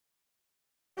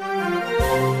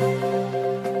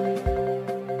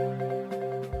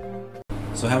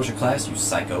So how was your class, you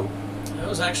psycho? It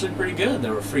was actually pretty good.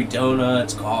 There were free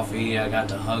donuts, coffee, I got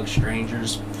to hug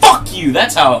strangers. Fuck you!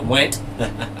 That's how it went!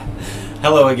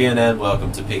 Hello again and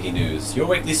welcome to Piggy News, your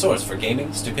weekly source for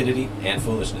gaming, stupidity, and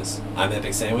foolishness. I'm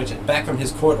Epic Sandwich, and back from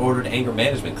his court-ordered anger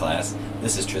management class,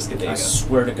 this is Triska. I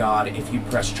swear to God, if you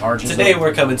press charges... Today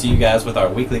we're coming to you guys with our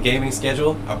weekly gaming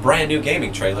schedule, a brand new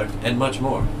gaming trailer, and much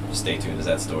more. Stay tuned as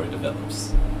that story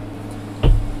develops.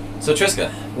 So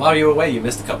Triska, while you were away you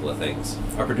missed a couple of things.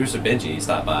 Our producer Benji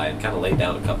stopped by and kind of laid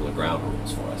down a couple of ground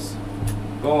rules for us.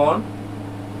 Go on.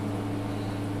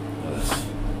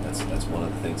 That's one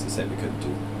of the things he said we couldn't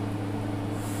do.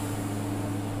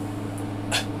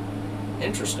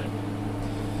 Interesting.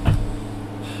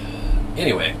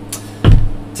 Anyway,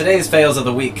 today's Fails of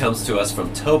the Week comes to us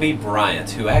from Toby Bryant,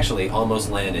 who actually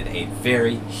almost landed a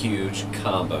very huge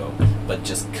combo, but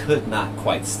just could not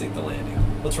quite stick the landing.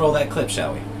 Let's roll that clip,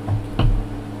 shall we?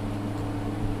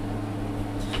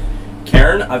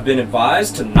 Karen, I've been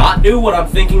advised to not do what I'm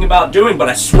thinking about doing, but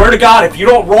I swear to God, if you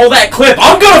don't roll that clip,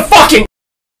 I'm gonna fucking...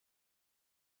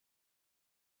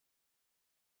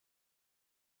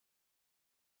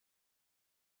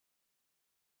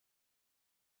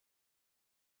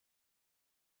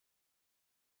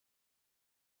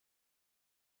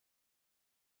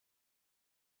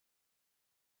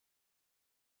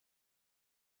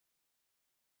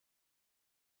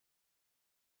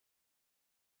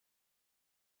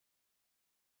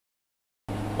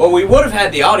 Well, we would have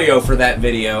had the audio for that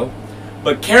video,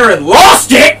 but Karen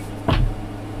lost it!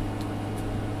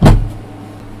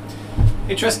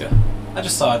 Hey Triska, I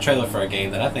just saw a trailer for a game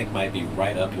that I think might be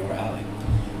right up your alley.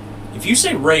 If you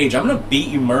say Rage, I'm gonna beat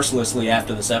you mercilessly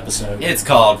after this episode. It's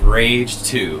called Rage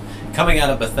 2. Coming out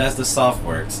of Bethesda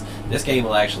Softworks, this game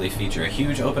will actually feature a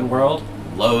huge open world,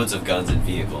 loads of guns and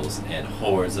vehicles, and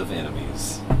hordes of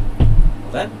enemies.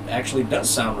 That actually does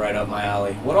sound right up my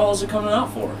alley. What all is it coming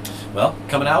out for? Well,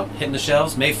 coming out, hitting the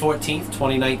shelves, May 14th,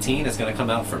 2019. It's going to come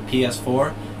out for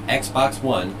PS4, Xbox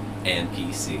One, and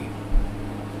PC.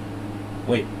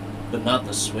 Wait, but not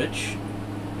the Switch?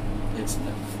 It's...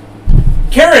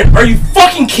 Karen, are you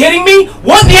fucking kidding me?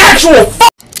 What in the actual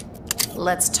fuck?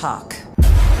 Let's talk.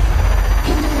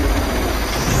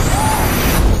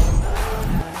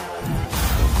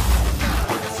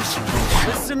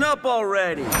 Listen up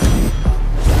already!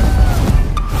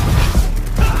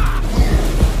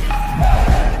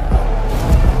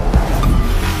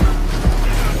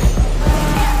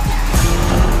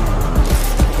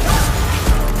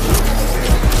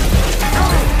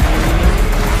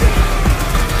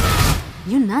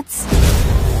 You nuts?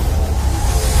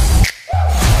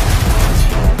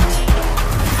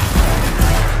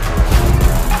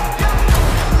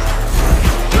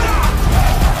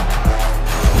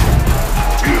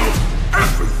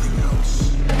 Everything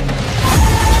else.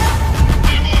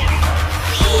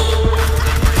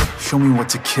 Show me what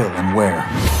to kill and where.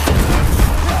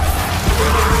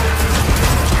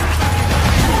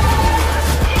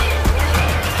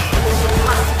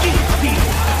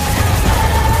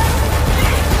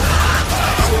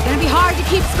 Hard to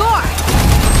keep score.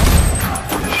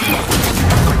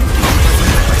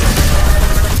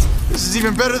 This is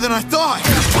even better than I thought.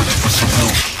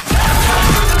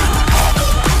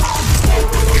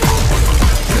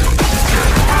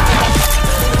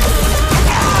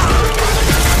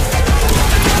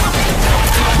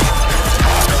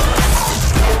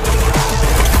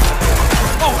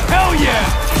 Oh, hell yeah!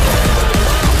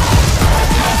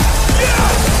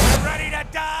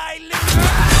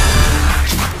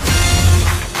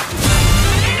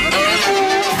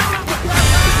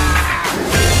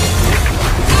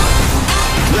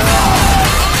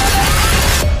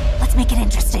 Make it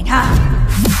interesting, huh?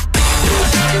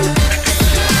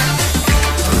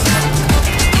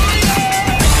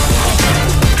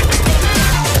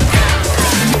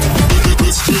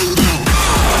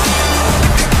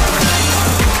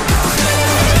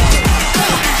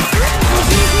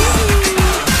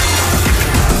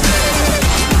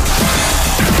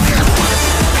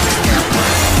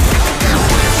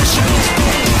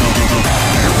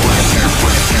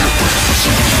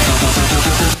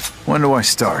 When do I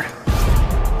start?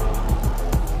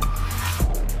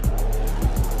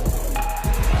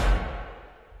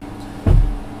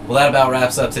 Well, that about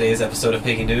wraps up today's episode of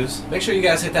Piggy News. Make sure you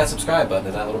guys hit that subscribe button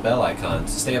and that little bell icon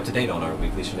to stay up to date on our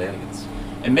weekly shenanigans.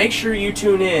 And make sure you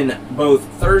tune in both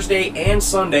Thursday and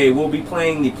Sunday. We'll be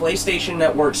playing the PlayStation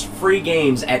Network's free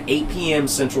games at 8 p.m.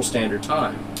 Central Standard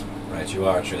Time. Right you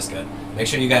are, Triska. Make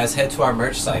sure you guys head to our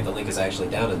merch site. The link is actually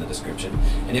down in the description.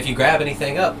 And if you grab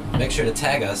anything up, make sure to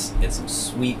tag us in some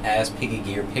sweet-ass Piggy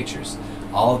Gear pictures.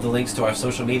 All of the links to our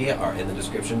social media are in the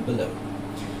description below.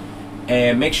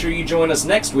 And make sure you join us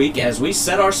next week as we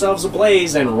set ourselves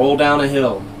ablaze and roll down a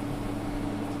hill.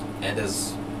 And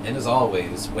as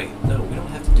always, wait, no, we don't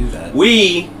have to do that.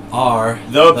 We are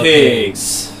the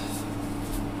pigs.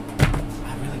 I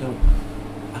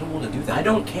don't want to do that. I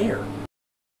don't care.